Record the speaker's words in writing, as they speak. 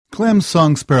Clem's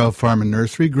Song Sparrow Farm and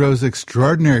Nursery grows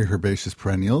extraordinary herbaceous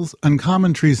perennials,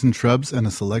 uncommon trees and shrubs, and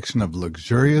a selection of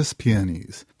luxurious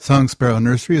peonies. Song Sparrow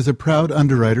Nursery is a proud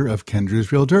underwriter of Ken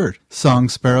Drew's Real Dirt.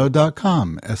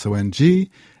 Songsparrow.com,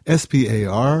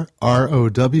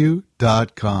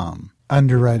 SONGSPARROW.com.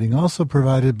 Underwriting also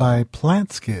provided by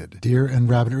Plant Skid, deer and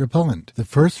rabbit repellent, the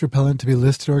first repellent to be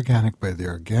listed organic by the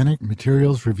Organic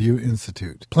Materials Review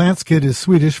Institute. Plant Skid is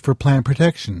Swedish for plant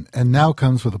protection and now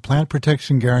comes with a plant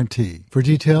protection guarantee. For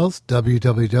details,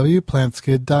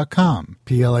 www.plantskyd.com.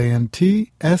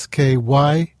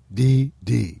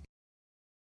 PLANTSKYDD.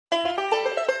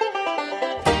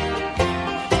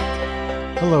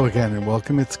 Hello again and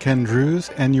welcome. It's Ken Drews,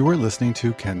 and you are listening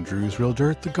to Ken Drew's Real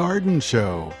Dirt, the garden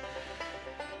show.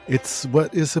 It's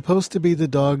what is supposed to be the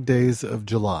dog days of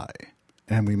July,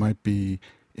 and we might be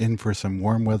in for some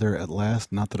warm weather at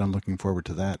last. Not that I'm looking forward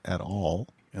to that at all.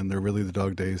 And they're really the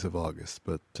dog days of August,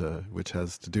 but which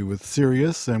has to do with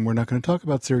Sirius, and we're not going to talk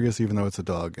about Sirius even though it's a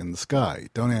dog in the sky.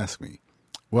 Don't ask me.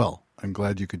 Well, I'm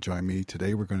glad you could join me.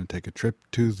 Today we're going to take a trip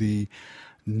to the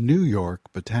New York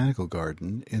Botanical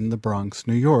Garden in the Bronx,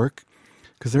 New York,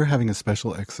 because they're having a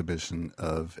special exhibition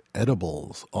of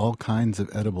edibles, all kinds of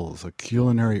edibles, a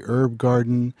culinary herb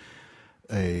garden,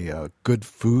 a good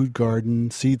food garden,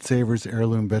 seed savers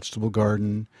heirloom vegetable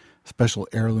garden, special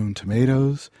heirloom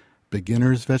tomatoes,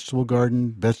 beginner's vegetable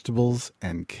garden, vegetables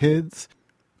and kids,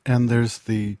 and there's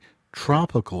the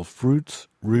tropical fruits,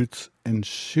 roots, and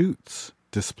shoots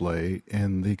display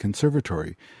in the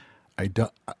conservatory.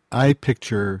 I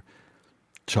picture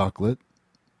chocolate,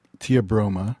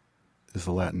 Theobroma is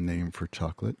the Latin name for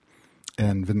chocolate,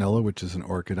 and vanilla, which is an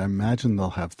orchid. I imagine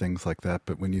they'll have things like that,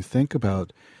 but when you think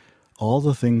about all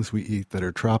the things we eat that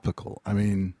are tropical, I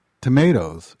mean,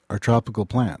 tomatoes are tropical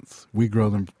plants. We grow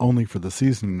them only for the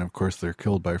season, and of course they're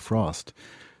killed by frost.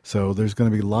 So there's going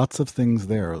to be lots of things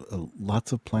there,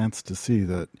 lots of plants to see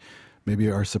that maybe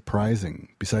are surprising,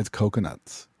 besides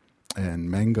coconuts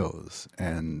and mangoes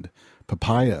and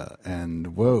papaya.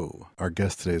 And whoa, our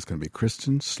guest today is going to be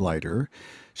Kristin Schleiter.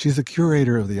 She's a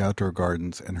curator of the outdoor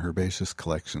gardens and herbaceous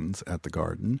collections at the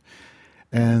garden.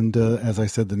 And as I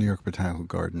said, the New York Botanical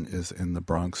Garden is in the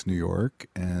Bronx, New York,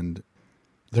 and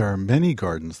there are many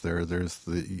gardens there. There's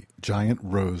the giant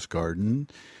rose garden.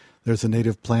 There's a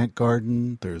native plant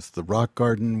garden. There's the rock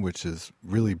garden, which is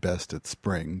really best at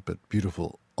spring, but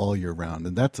beautiful all year round.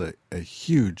 And that's a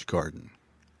huge garden.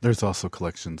 There's also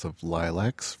collections of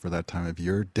lilacs for that time of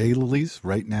year. Daylilies,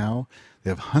 right now,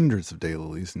 they have hundreds of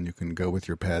daylilies, and you can go with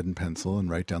your pad and pencil and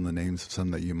write down the names of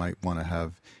some that you might want to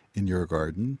have in your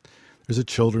garden. There's a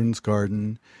children's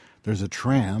garden. There's a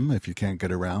tram. If you can't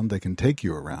get around, they can take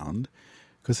you around,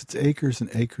 because it's acres and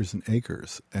acres and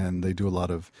acres, and they do a lot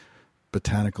of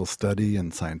botanical study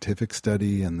and scientific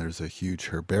study, and there's a huge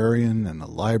herbarium and a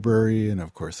library and,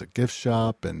 of course, a gift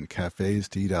shop and cafes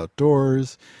to eat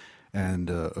outdoors. And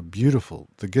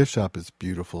the gift shop is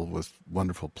beautiful with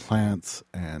wonderful plants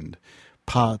and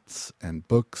pots and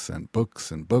books and books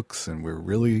and books. And we're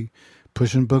really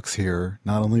pushing books here,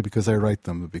 not only because I write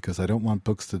them, but because I don't want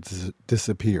books to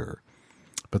disappear.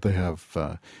 But they have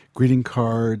greeting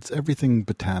cards, everything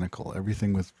botanical,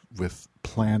 everything with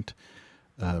plant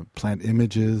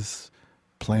images,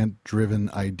 plant-driven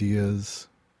ideas.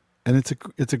 And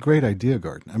it's a great idea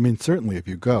garden. I mean, certainly if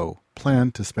you go,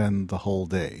 plan to spend the whole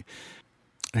day.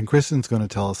 And Kristin's going to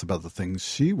tell us about the things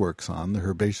she works on, the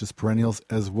herbaceous perennials,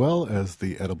 as well as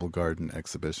the edible garden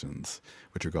exhibitions,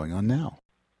 which are going on now.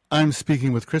 I'm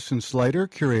speaking with Kristin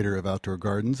Schleiter, curator of outdoor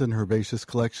gardens and herbaceous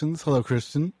collections. Hello,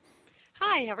 Kristin.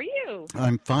 Hi, how are you?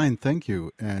 I'm fine, thank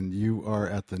you. And you are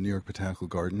at the New York Botanical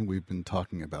Garden. We've been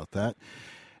talking about that.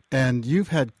 And you've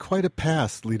had quite a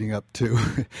past leading up to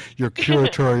your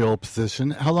curatorial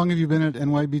position. How long have you been at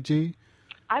NYBG?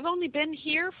 I've only been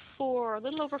here for a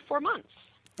little over 4 months.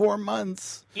 4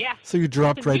 months? Yes. So you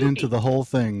dropped right into the whole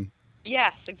thing.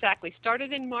 Yes, exactly.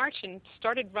 Started in March and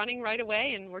started running right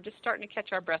away, and we're just starting to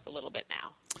catch our breath a little bit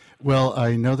now. Well,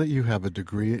 I know that you have a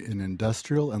degree in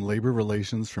industrial and labor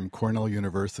relations from Cornell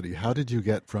University. How did you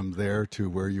get from there to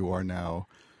where you are now?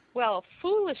 Well,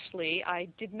 foolishly, I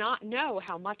did not know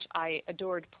how much I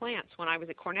adored plants when I was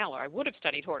at Cornell, or I would have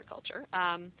studied horticulture.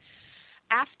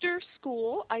 After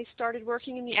school, I started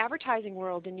working in the advertising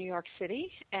world in New York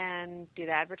City and did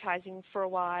advertising for a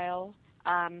while.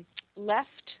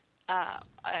 Left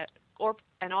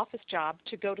an office job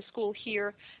to go to school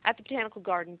here at the Botanical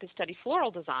Garden to study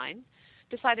floral design.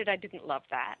 Decided I didn't love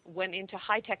that. Went into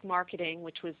high-tech marketing,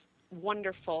 which was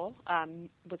wonderful.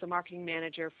 Was a marketing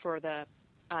manager for the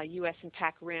US and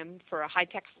PAC RIM for a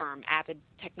high-tech firm, Avid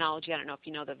Technology. I don't know if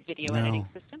you know the video editing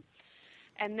system.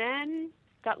 And then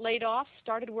got laid off,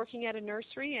 started working at a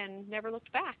nursery, and never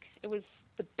looked back. It was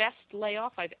the best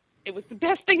layoff it was the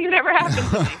best thing that ever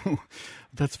happened to me.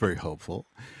 That's very hopeful.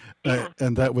 Yeah.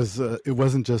 And that was, it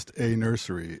wasn't just a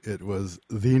nursery. It was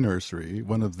the nursery,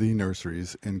 one of the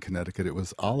nurseries in Connecticut. It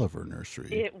was Oliver Nursery.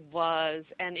 It was,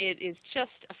 and it is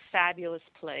just a fabulous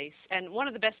place. And one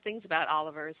of the best things about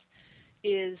Oliver's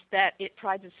is that it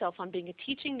prides itself on being a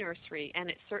teaching nursery, and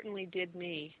it certainly did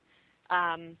me.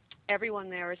 Everyone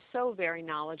there is so very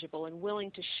knowledgeable and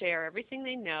willing to share everything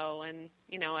they know. And,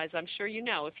 as I'm sure you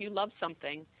know, if you love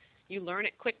something, you learn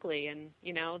it quickly. And,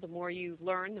 the more you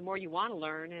learn, the more you want to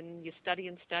learn. And you study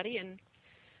and study. And,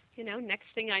 next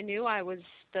thing I knew, I was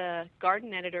the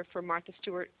garden editor for Martha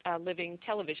Stewart Living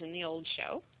Television, the old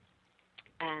show,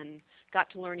 and got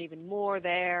to learn even more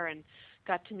there and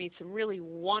got to meet some really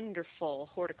wonderful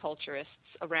horticulturists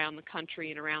around the country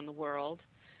and around the world.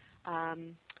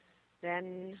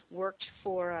 Then worked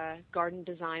for a garden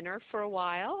designer for a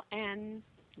while, and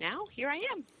now here I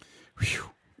am. Whew.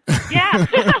 Yeah.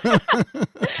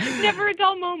 Never a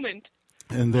dull moment.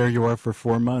 And there you are for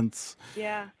 4 months.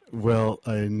 Yeah. Well,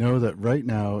 I know that right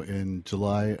now in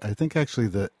July, I think actually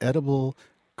the edible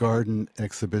garden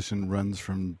exhibition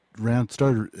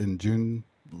started in June,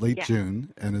 late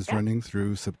June, and is running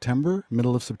through September,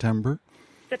 middle of September.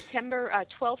 September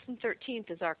 12th and 13th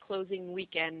is our closing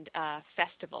weekend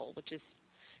festival, which is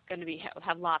going to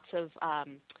have lots of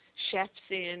chefs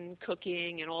in,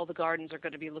 cooking, and all the gardens are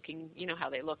going to be looking, how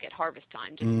they look at harvest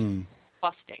time, just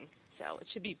busting. So it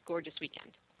should be a gorgeous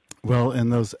weekend. Well,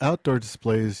 in those outdoor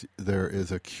displays, there is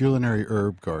a culinary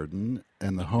herb garden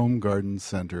and the home garden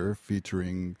center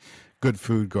featuring good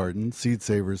food garden, seed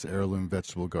savers heirloom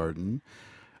vegetable garden,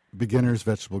 beginner's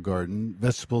vegetable garden,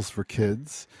 vegetables for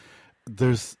kids.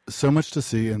 There's so much to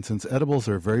see, and since edibles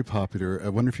are very popular, I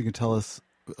wonder if you can tell us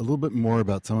a little bit more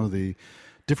about some of the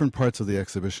different parts of the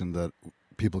exhibition that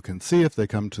people can see if they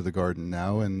come to the garden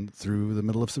now and through the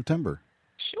middle of September.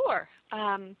 Sure.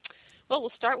 Well,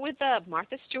 we'll start with the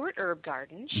Martha Stewart Herb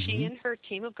Garden. Mm-hmm. She and her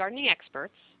team of gardening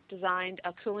experts designed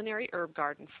a culinary herb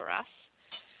garden for us,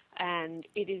 and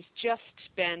it has just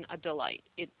been a delight.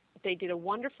 They did a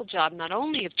wonderful job not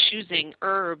only of choosing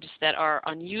herbs that are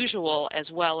unusual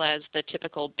as well as the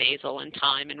typical basil and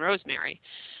thyme and rosemary,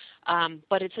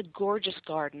 but it's a gorgeous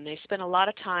garden. They spent a lot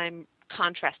of time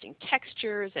contrasting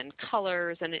textures and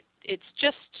colors, and it's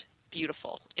just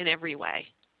beautiful in every way.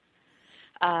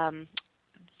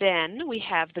 Then we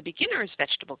have the beginner's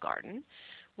vegetable garden,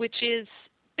 which is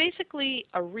basically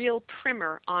a real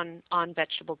primer on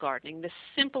vegetable gardening. The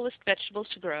simplest vegetables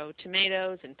to grow: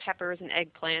 tomatoes and peppers and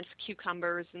eggplants,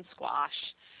 cucumbers and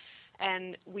squash.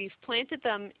 And we've planted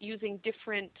them using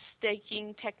different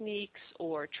staking techniques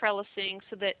or trellising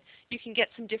so that you can get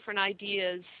some different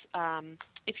ideas.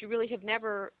 If you really have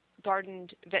never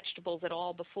gardened vegetables at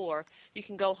all before, you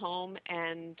can go home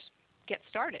and get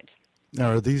started.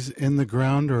 Now, are these in the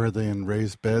ground or are they in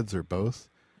raised beds or both?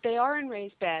 They are in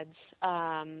raised beds.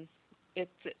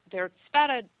 It's about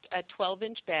a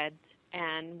 12-inch bed,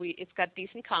 and it's got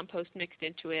decent compost mixed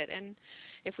into it. And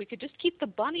if we could just keep the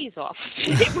bunnies off,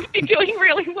 it would be doing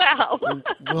really well.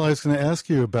 Well, I was going to ask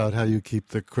you about how you keep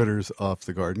the critters off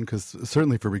the garden, because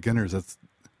certainly for beginners,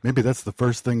 that's the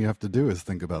first thing you have to do is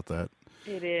think about that.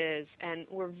 It is, and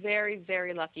we're very,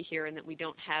 very lucky here in that we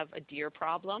don't have a deer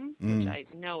problem, which I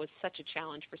know is such a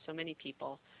challenge for so many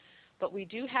people. But we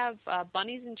do have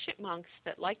bunnies and chipmunks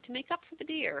that like to make up for the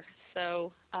deer.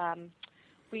 So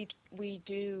we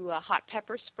do hot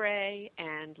pepper spray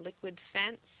and liquid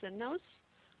fence, and those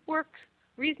work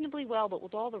reasonably well. But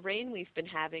with all the rain we've been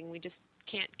having, we just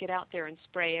can't get out there and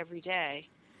spray every day.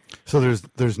 So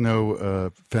there's no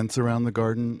fence around the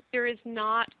garden? There is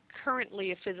not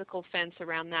currently a physical fence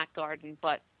around that garden,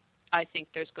 but I think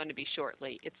there's going to be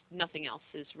shortly. Nothing else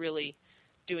is really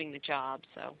doing the job.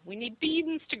 So we need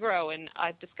beans to grow, and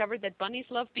I've discovered that bunnies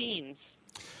love beans.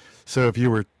 So if you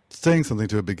were saying something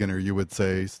to a beginner, you would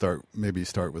say start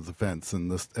with the fence and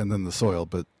then the soil.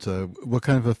 But what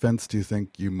kind of a fence do you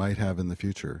think you might have in the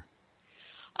future?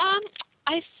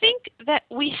 I think that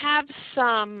we have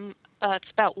some.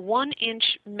 It's about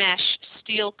 1-inch mesh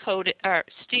steel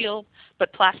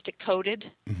but plastic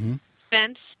coated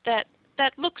fence that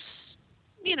looks,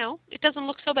 it doesn't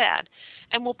look so bad.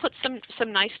 And we'll put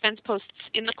some nice fence posts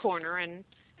in the corner and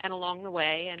along the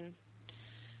way, and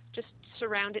just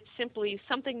surround it simply,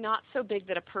 something not so big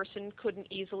that a person couldn't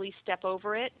easily step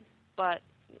over it, but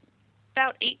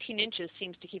about 18 inches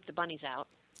seems to keep the bunnies out.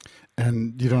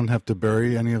 And you don't have to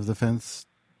bury any of the fence?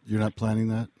 You're not planning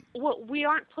that? Well, we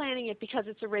aren't planning it because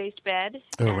it's a raised bed.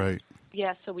 Oh, right.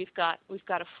 Yeah, so we've got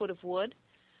a foot of wood,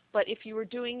 But if you were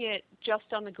doing it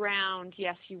just on the ground,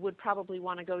 yes, you would probably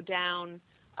want to go down,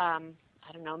 I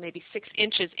don't know, maybe 6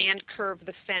 inches and curve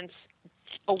the fence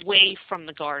away from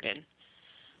the garden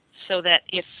so that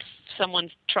if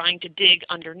someone's trying to dig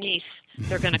underneath,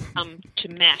 they're going to come to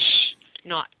mesh,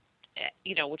 not,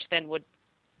 which then would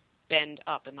bend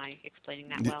up. Am I explaining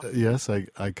that well? Yes, I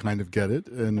kind of get it.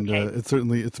 And Okay.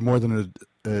 it's more than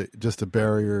just a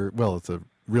barrier. Well, it's a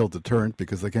real deterrent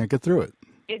because they can't get through it.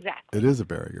 Exactly. It is a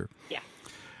barrier. Yeah.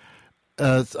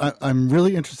 I'm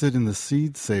really interested in the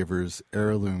Seed Savers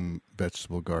heirloom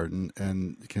vegetable garden,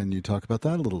 and can you talk about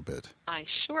that a little bit? I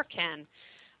sure can.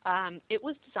 It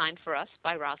was designed for us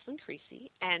by Rosalind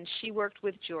Creasy, and she worked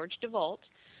with George DeVault,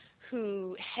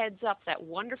 who heads up that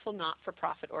wonderful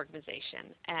not-for-profit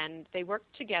organization. And they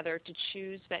worked together to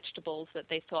choose vegetables that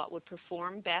they thought would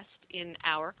perform best in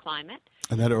our climate.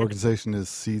 And that organization is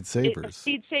Seed Savers.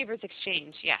 Seed Savers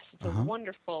Exchange, yes. It's a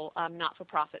wonderful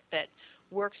not-for-profit that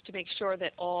works to make sure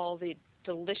that all the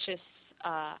delicious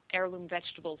heirloom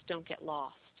vegetables don't get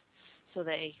lost. So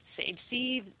they save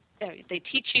seeds. They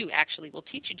teach you, actually, will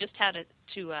teach you just how to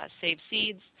save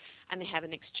seeds, and they have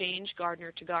an exchange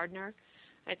gardener to gardener.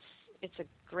 It's a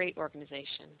great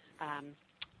organization.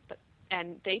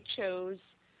 And they chose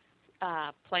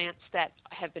plants that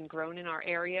have been grown in our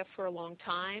area for a long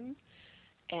time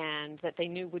and that they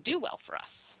knew would do well for us.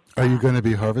 Are you going to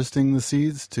be harvesting the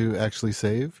seeds to actually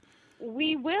save?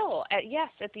 We will. Yes,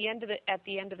 at the end of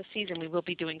the season, we will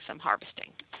be doing some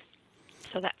harvesting.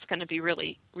 So that's going to be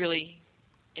really, really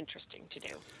interesting to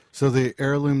do. So the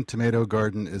heirloom tomato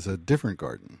garden is a different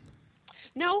garden?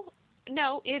 No,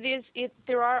 it is.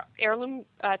 There are heirloom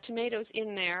tomatoes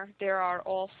in there. There are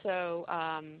also,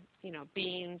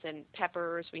 beans and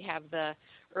peppers. We have the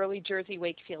early Jersey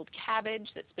Wakefield cabbage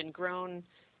that's been grown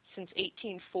since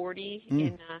 1840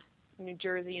 in New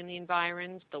Jersey and the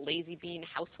environs. The lazy bean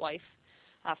housewife,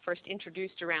 first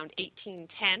introduced around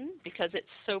 1810 because it's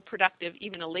so productive.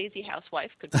 Even a lazy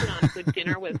housewife could put on a good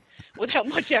dinner without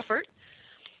much effort.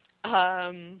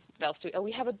 What else do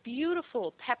we have a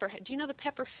beautiful pepper. Do you know the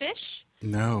pepper fish?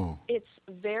 No. It's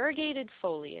variegated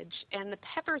foliage, and the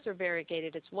peppers are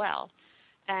variegated as well.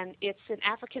 And it's an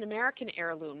African-American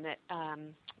heirloom that has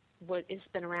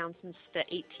been around since the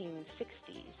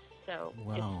 1860s. So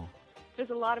wow. There's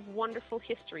a lot of wonderful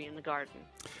history in the garden.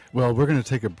 Well, we're going to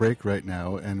take a break right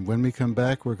now, and when we come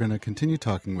back, we're going to continue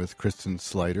talking with Kristin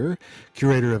Schleiter,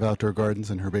 Curator of Outdoor Gardens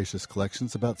and Herbaceous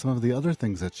Collections, about some of the other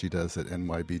things that she does at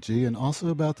NYBG, and also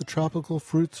about the Tropical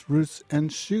Fruits, Roots,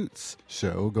 and Shoots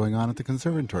show going on at the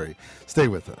Conservatory. Stay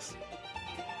with us.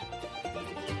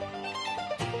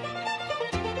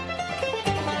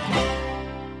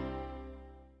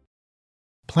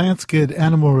 Plantskid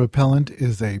Animal Repellent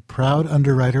is a proud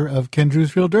underwriter of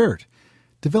Kendrew's Real Dirt.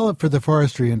 Developed for the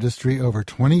forestry industry over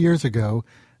 20 years ago,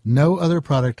 no other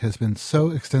product has been so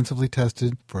extensively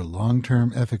tested for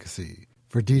long-term efficacy.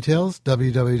 For details,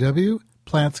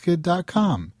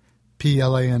 www.plantskid.com.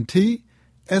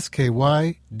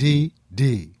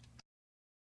 PLANTSKYDD.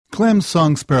 Clem's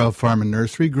Song Sparrow Farm and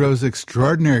Nursery grows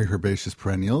extraordinary herbaceous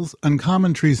perennials,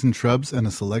 uncommon trees and shrubs, and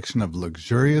a selection of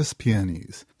luxurious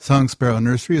peonies. Song Sparrow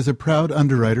Nursery is a proud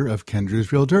underwriter of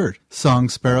Kendrew's Real Dirt.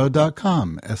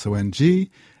 Songsparrow.com.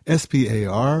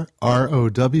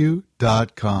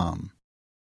 SONGSPARROW.com.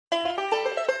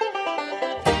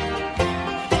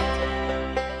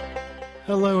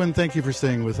 Hello, and thank you for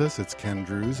staying with us. It's Ken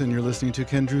Drews, and you're listening to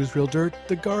Ken Drews Real Dirt,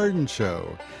 the garden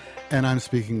show. And I'm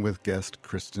speaking with guest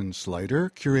Kristin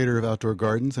Schleiter, Curator of Outdoor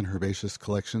Gardens and Herbaceous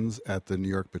Collections at the New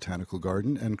York Botanical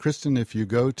Garden. And Kristin, if you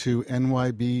go to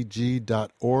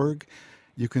nybg.org,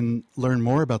 you can learn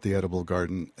more about the Edible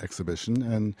Garden exhibition.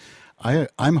 And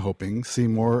I'm hoping see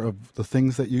more of the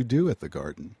things that you do at the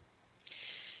garden.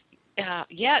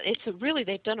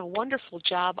 They've done a wonderful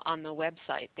job on the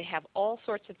website. They have all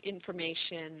sorts of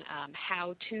information,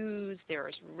 how-tos,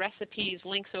 there's recipes,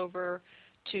 links over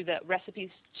to the recipes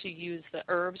to use the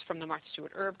herbs from the Martha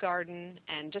Stewart Herb Garden,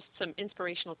 and just some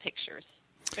inspirational pictures.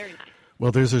 Very nice.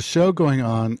 Well, there's a show going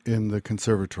on in the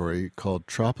conservatory called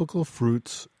Tropical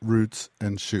Fruits, Roots,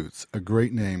 and Shoots. A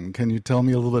great name. Can you tell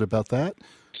me a little bit about that?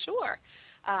 Sure.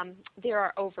 There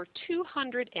are over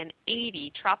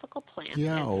 280 tropical plants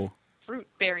and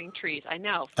fruit-bearing trees. I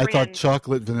know. I thought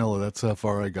chocolate vanilla. That's how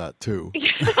far I got, too.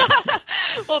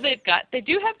 Well, they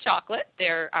do have chocolate.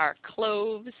 There are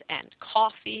cloves and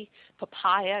coffee,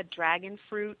 papaya, dragon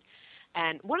fruit.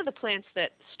 And one of the plants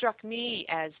that struck me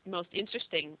as most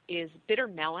interesting is bitter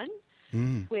melon,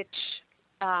 which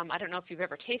I don't know if you've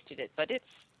ever tasted it, but it's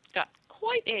got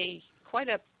quite a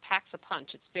packs a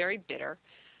punch. It's very bitter,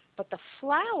 but the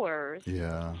flowers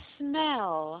Yeah.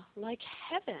 smell like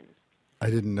heaven. I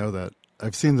didn't know that.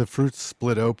 I've seen the fruits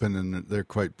split open, and they're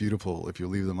quite beautiful if you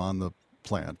leave them on the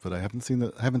plant, but I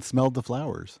haven't smelled the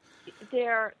flowers. They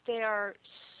are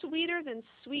sweeter than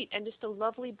sweet and just a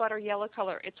lovely butter yellow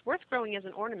color. It's worth growing as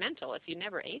an ornamental if you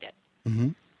never ate it.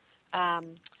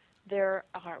 Mm-hmm. There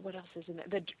are, what else is in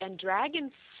there? And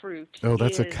dragon fruit. Oh,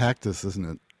 that's a cactus, isn't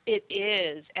it? It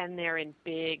is, and they're in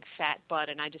big fat bud,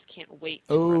 and I just can't wait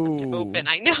for them to open.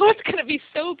 I know it's going to be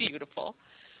so beautiful.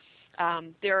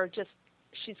 There are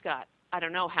she's got, I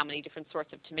don't know how many different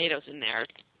sorts of tomatoes in there,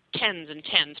 tens and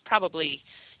tens, probably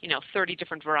 30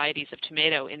 different varieties of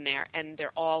tomato in there, and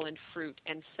they're all in fruit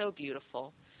and so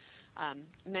beautiful.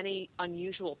 Many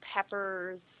unusual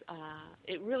peppers.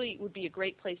 It really would be a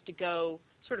great place to go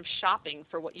sort of shopping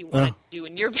for what you want to do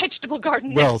in your vegetable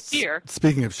garden next year.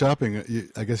 Speaking of shopping,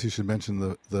 I guess you should mention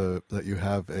that you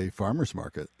have a farmer's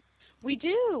market. We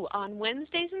do. On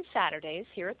Wednesdays and Saturdays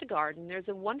here at the garden, there's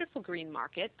a wonderful green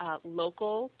market,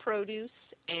 local produce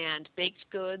and baked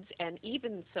goods, and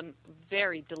even some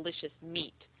very delicious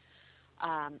meat.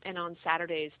 And on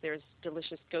Saturdays, there's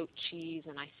delicious goat cheese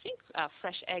and I think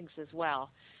fresh eggs as well.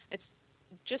 It's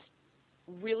just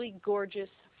really gorgeous,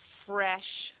 fresh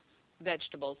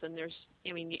vegetables. And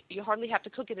you hardly have to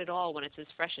cook it at all when it's as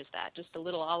fresh as that. Just a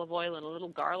little olive oil and a little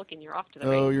garlic, and you're off to the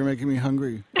races. Oh, you're making me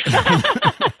hungry.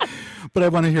 But I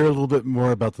want to hear a little bit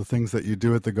more about the things that you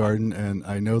do at the garden. And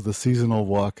I know the seasonal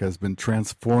walk has been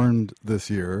transformed this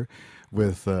year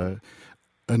with a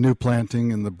new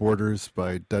planting in the borders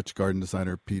by Dutch garden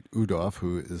designer Piet Oudolf,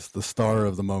 who is the star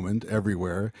of the moment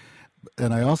everywhere.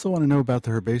 And I also want to know about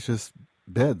the herbaceous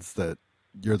beds that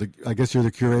I guess you're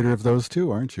the curator of those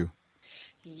too, aren't you?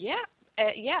 Yeah.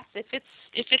 Yes. If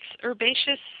it's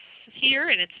herbaceous here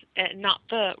and it's not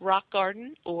the rock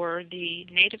garden or the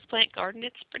native plant garden,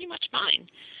 it's pretty much mine.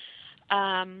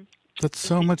 That's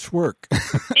so much work.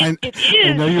 It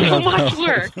is so much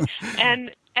work.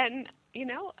 And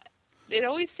it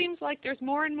always seems like there's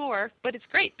more and more, but it's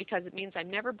great because it means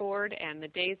I'm never bored and the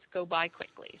days go by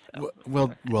quickly. So.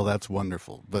 Well, that's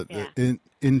wonderful. But yeah.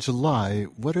 in July,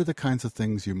 what are the kinds of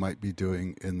things you might be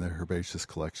doing in the herbaceous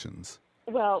collections?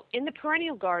 Well, in the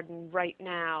perennial garden right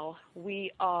now,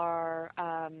 we are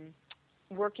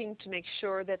working to make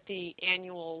sure that the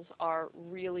annuals are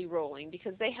really rolling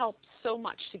because they help so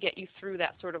much to get you through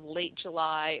that sort of late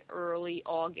July, early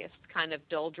August kind of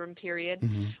doldrum period.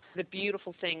 Mm-hmm. The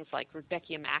beautiful things like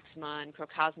Rudbeckia maxima and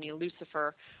Crocosmia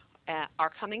lucifer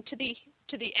are coming to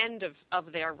the end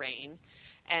of their reign,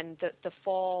 and the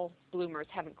fall bloomers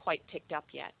haven't quite picked up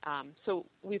yet. So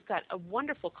we've got a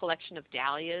wonderful collection of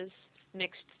dahlias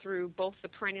mixed through both the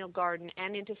perennial garden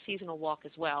and into seasonal walk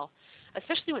as well.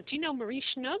 Especially do you know Marie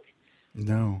Schnoog?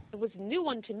 No. It was a new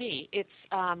one to me. It's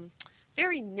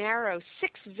very narrow,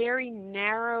 6 very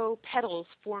narrow petals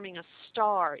forming a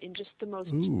star in just the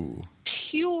most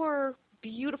pure,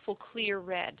 beautiful, clear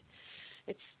red.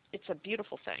 It's a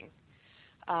beautiful thing.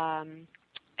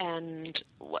 And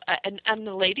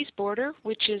the ladies' border,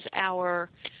 which is our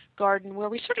garden where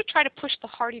we sort of try to push the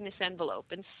hardiness envelope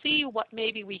and see what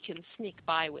maybe we can sneak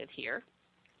by with here.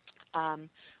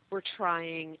 We're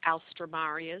trying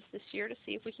alstromarias this year to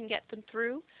see if we can get them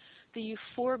through. The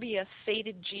euphorbia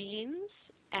faded jeans,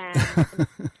 and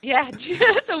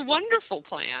it's a wonderful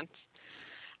plant.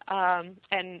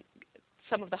 And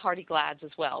some of the hardy glads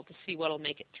as well to see what'll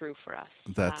make it through for us.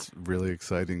 That's really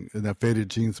exciting. And that faded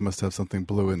jeans must have something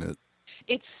blue in it.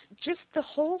 It's just the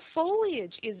whole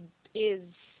foliage is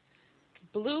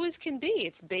blue as can be.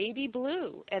 It's baby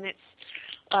blue, and it's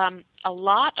a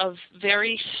lot of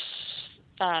very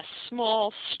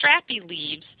small strappy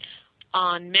leaves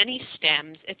on many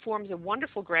stems. It forms a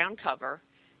wonderful ground cover,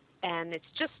 and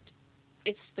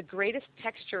it's the greatest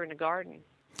texture in a garden.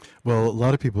 Well, a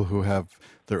lot of people who have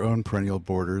their own perennial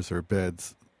borders or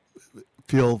beds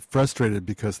feel frustrated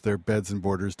because their beds and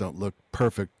borders don't look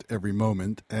perfect every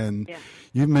moment. And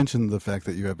you mentioned the fact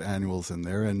that you have annuals in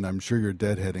there, and I'm sure you're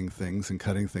deadheading things and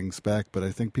cutting things back, but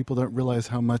I think people don't realize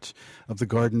how much of the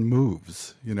garden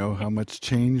moves, how much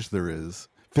change there is,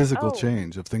 physical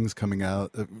change of things coming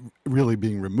out, really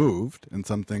being removed, and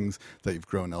some things that you've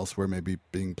grown elsewhere maybe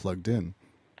being plugged in.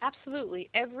 Absolutely.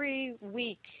 Every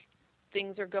week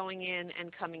things are going in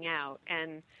and coming out,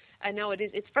 and I know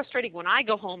it's frustrating when I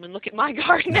go home and look at my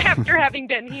garden after having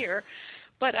been here,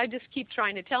 but I just keep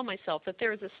trying to tell myself that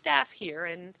there's a staff here,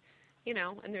 and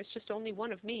and there's just only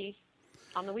one of me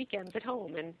on the weekends at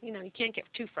home, and you can't get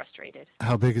too frustrated.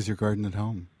 How big is your garden at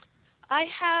home? I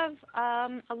have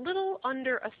a little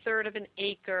under a third of an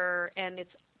acre, and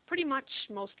it's pretty much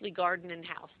mostly garden and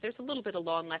house. There's a little bit of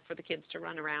lawn left for the kids to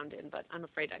run around in, but I'm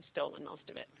afraid I've stolen most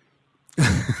of it.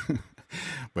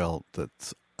 Well,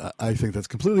 I think that's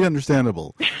completely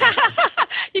understandable.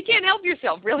 You can't help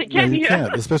yourself, really, can you? You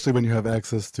can't, especially when you have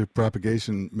access to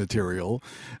propagation material,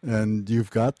 and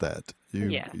you've got that.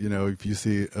 You know, if you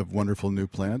see a wonderful new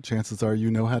plant, chances are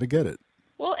you know how to get it.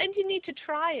 Well, and you need to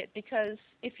try it, because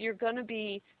if you're going to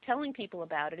be telling people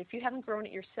about it, if you haven't grown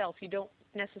it yourself, you don't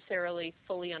necessarily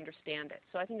fully understand it.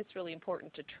 So I think it's really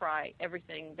important to try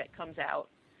everything that comes out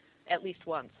at least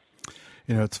once.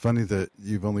 You know, it's funny that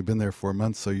you've only been there 4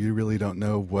 months, so you really don't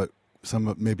know what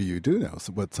maybe you do know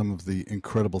what some of the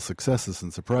incredible successes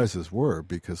and surprises were,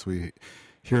 because we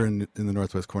here in the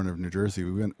northwest corner of New Jersey,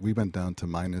 we went down to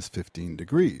minus 15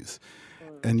 degrees.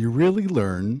 And you really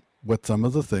learn what some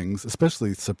of the things,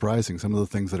 especially surprising, some of the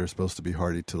things that are supposed to be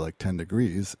hardy to like 10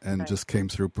 degrees and just came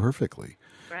through perfectly.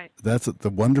 Right. That's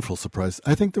the wonderful surprise.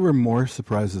 I think there were more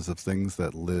surprises of things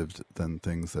that lived than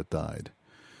things that died.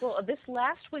 Well, this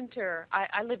last winter,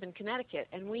 I live in Connecticut,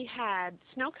 and we had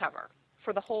snow cover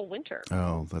for the whole winter.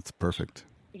 Oh, that's perfect.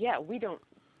 Yeah, we don't,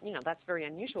 that's very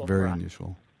unusual for us. Very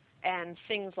unusual. And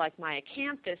things like my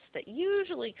acanthus that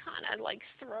usually kind of like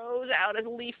throws out a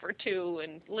leaf or two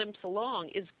and limps along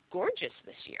is gorgeous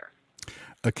this year.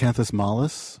 Acanthus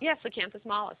mollis? Yes, acanthus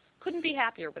mollis. Couldn't be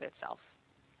happier with itself.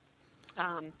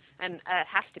 And it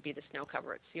has to be the snow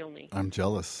cover. It's the only... I'm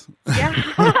jealous. Yeah.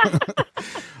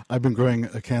 I've been growing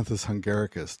Acanthus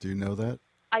hungaricus. Do you know that?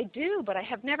 I do, but I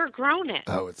have never grown it.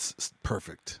 Oh, it's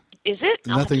perfect. Is it?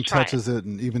 Nothing touches it,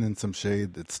 and even in some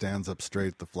shade, it stands up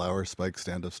straight. The flower spikes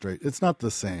stand up straight. It's not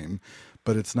the same,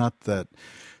 but it's not that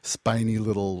spiny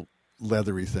little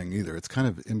leathery thing either. It's kind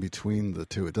of in between the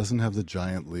two. It doesn't have the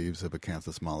giant leaves of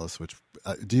Acanthus mollis, which...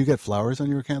 do you get flowers on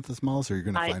your Acanthus mollis, or are you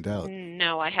going to find out?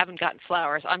 No, I haven't gotten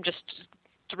flowers. I'm just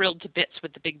thrilled to bits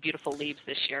with the big, beautiful leaves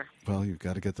this year. Well, you've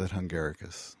got to get that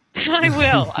hungaricus. I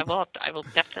will. I will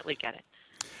definitely get it.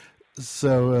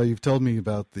 So you've told me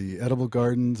about the edible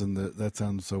gardens, and that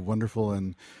sounds so wonderful.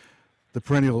 And the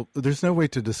perennial, there's no way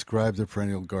to describe the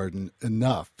perennial garden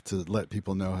enough to let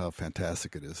people know how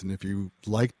fantastic it is. And if you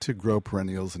like to grow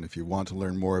perennials, and if you want to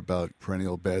learn more about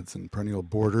perennial beds and perennial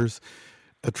borders,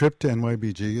 a trip to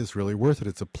NYBG is really worth it.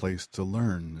 It's a place to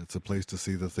learn. It's a place to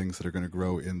see the things that are going to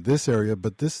grow in this area.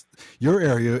 But your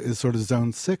area is sort of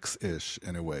zone 6-ish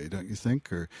in a way, don't you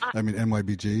think? Or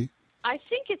NYBG? I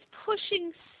think it's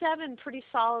pushing 7 pretty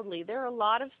solidly. There are a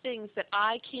lot of things that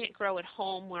I can't grow at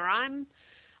home where I'm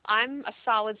a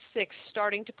solid 6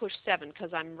 starting to push 7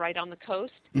 because I'm right on the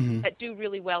coast that do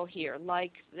really well here,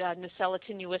 like Nacella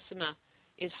tenuissima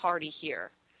is hardy here.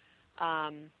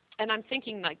 And I'm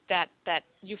thinking like that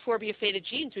Euphorbia fata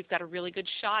genes, we've got a really good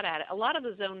shot at it. A lot of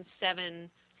the zone 7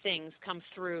 things come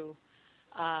through.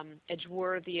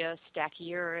 Edgeworthia,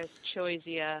 Stachyurus,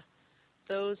 Choisia,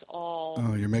 those all...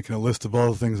 Oh, you're making a list of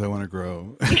all the things I want to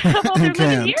grow. Well, they're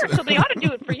living here, so they ought to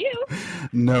do it for you.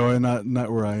 No,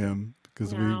 not where I am.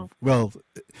 Because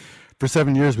for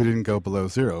 7 years we didn't go below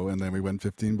 0, and then we went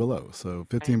 15 below. So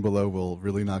 15 below will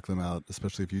really knock them out,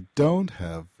 especially if you don't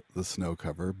have the snow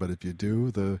cover. But if you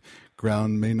do, the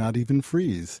ground may not even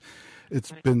freeze.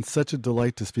 It's been such a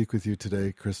delight to speak with you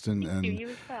today, Kristin. And you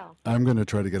as well. I'm going to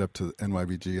try to get up to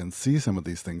NYBG and see some of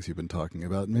these things you've been talking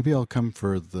about. Maybe I'll come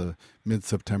for the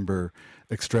mid-September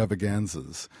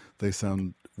extravaganzas. They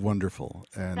sound wonderful.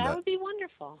 And that would be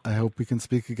wonderful. I hope we can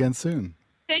speak again soon.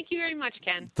 Thank you very much,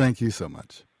 Ken. Thank you so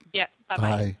much. Yeah, bye-bye.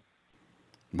 Bye.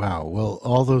 Wow, well,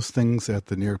 all those things at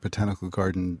the New York Botanical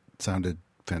Garden sounded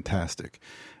fantastic.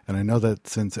 And I know that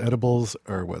since edibles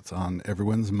are what's on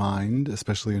everyone's mind,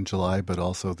 especially in July, but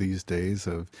also these days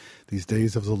of the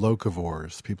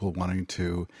locavores, people wanting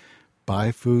to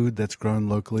buy food that's grown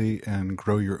locally and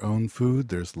grow your own food.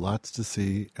 There's lots to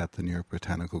see at the New York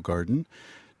Botanical Garden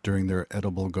during their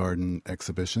edible garden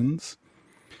exhibitions.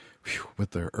 With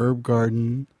their herb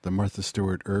garden, the Martha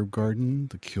Stewart herb garden,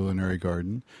 the culinary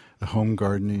garden, the home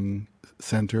gardening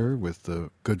center with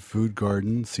the good food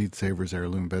garden, Seed Savers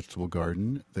heirloom vegetable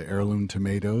garden, the heirloom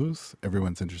tomatoes,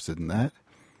 everyone's interested in that,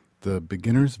 the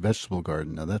beginner's vegetable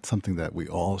garden. Now that's something that we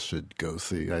all should go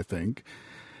see, I think,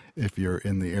 if you're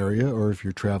in the area or if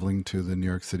you're traveling to the New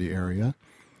York City area.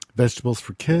 Vegetables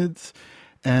for kids.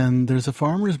 And there's a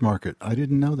farmer's market. I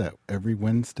didn't know that. Every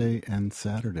Wednesday and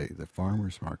Saturday, the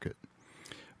farmer's market.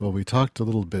 Well, we talked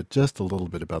just a little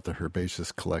bit about the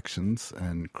herbaceous collections.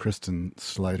 And Kristin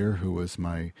Schleiter, who was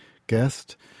my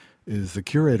guest, is the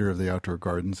curator of the outdoor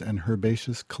gardens and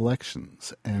herbaceous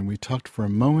collections. And we talked for a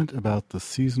moment about the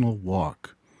seasonal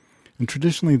walk. And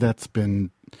traditionally, that's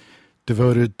been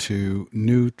devoted to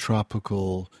new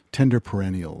tropical tender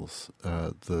perennials,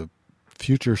 the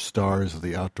future stars of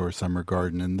the outdoor summer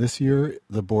garden. And this year,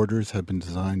 the borders have been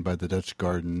designed by the Dutch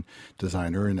garden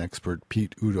designer and expert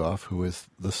Piet Oudolf, who is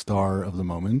the star of the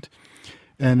moment.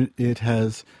 And it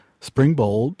has spring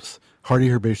bulbs,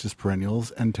 hardy herbaceous perennials,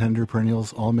 and tender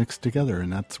perennials all mixed together,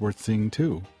 and that's worth seeing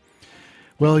too.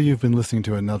 Well, you've been listening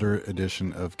to another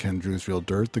edition of Ken Drew's Real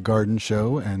Dirt, the garden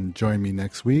show, and join me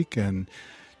next week and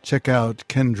check out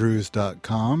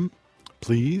kendrews.com,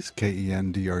 please,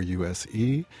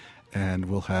 KENDRUSE, and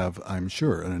we'll have, I'm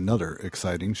sure, another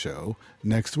exciting show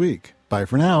next week. Bye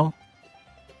for now.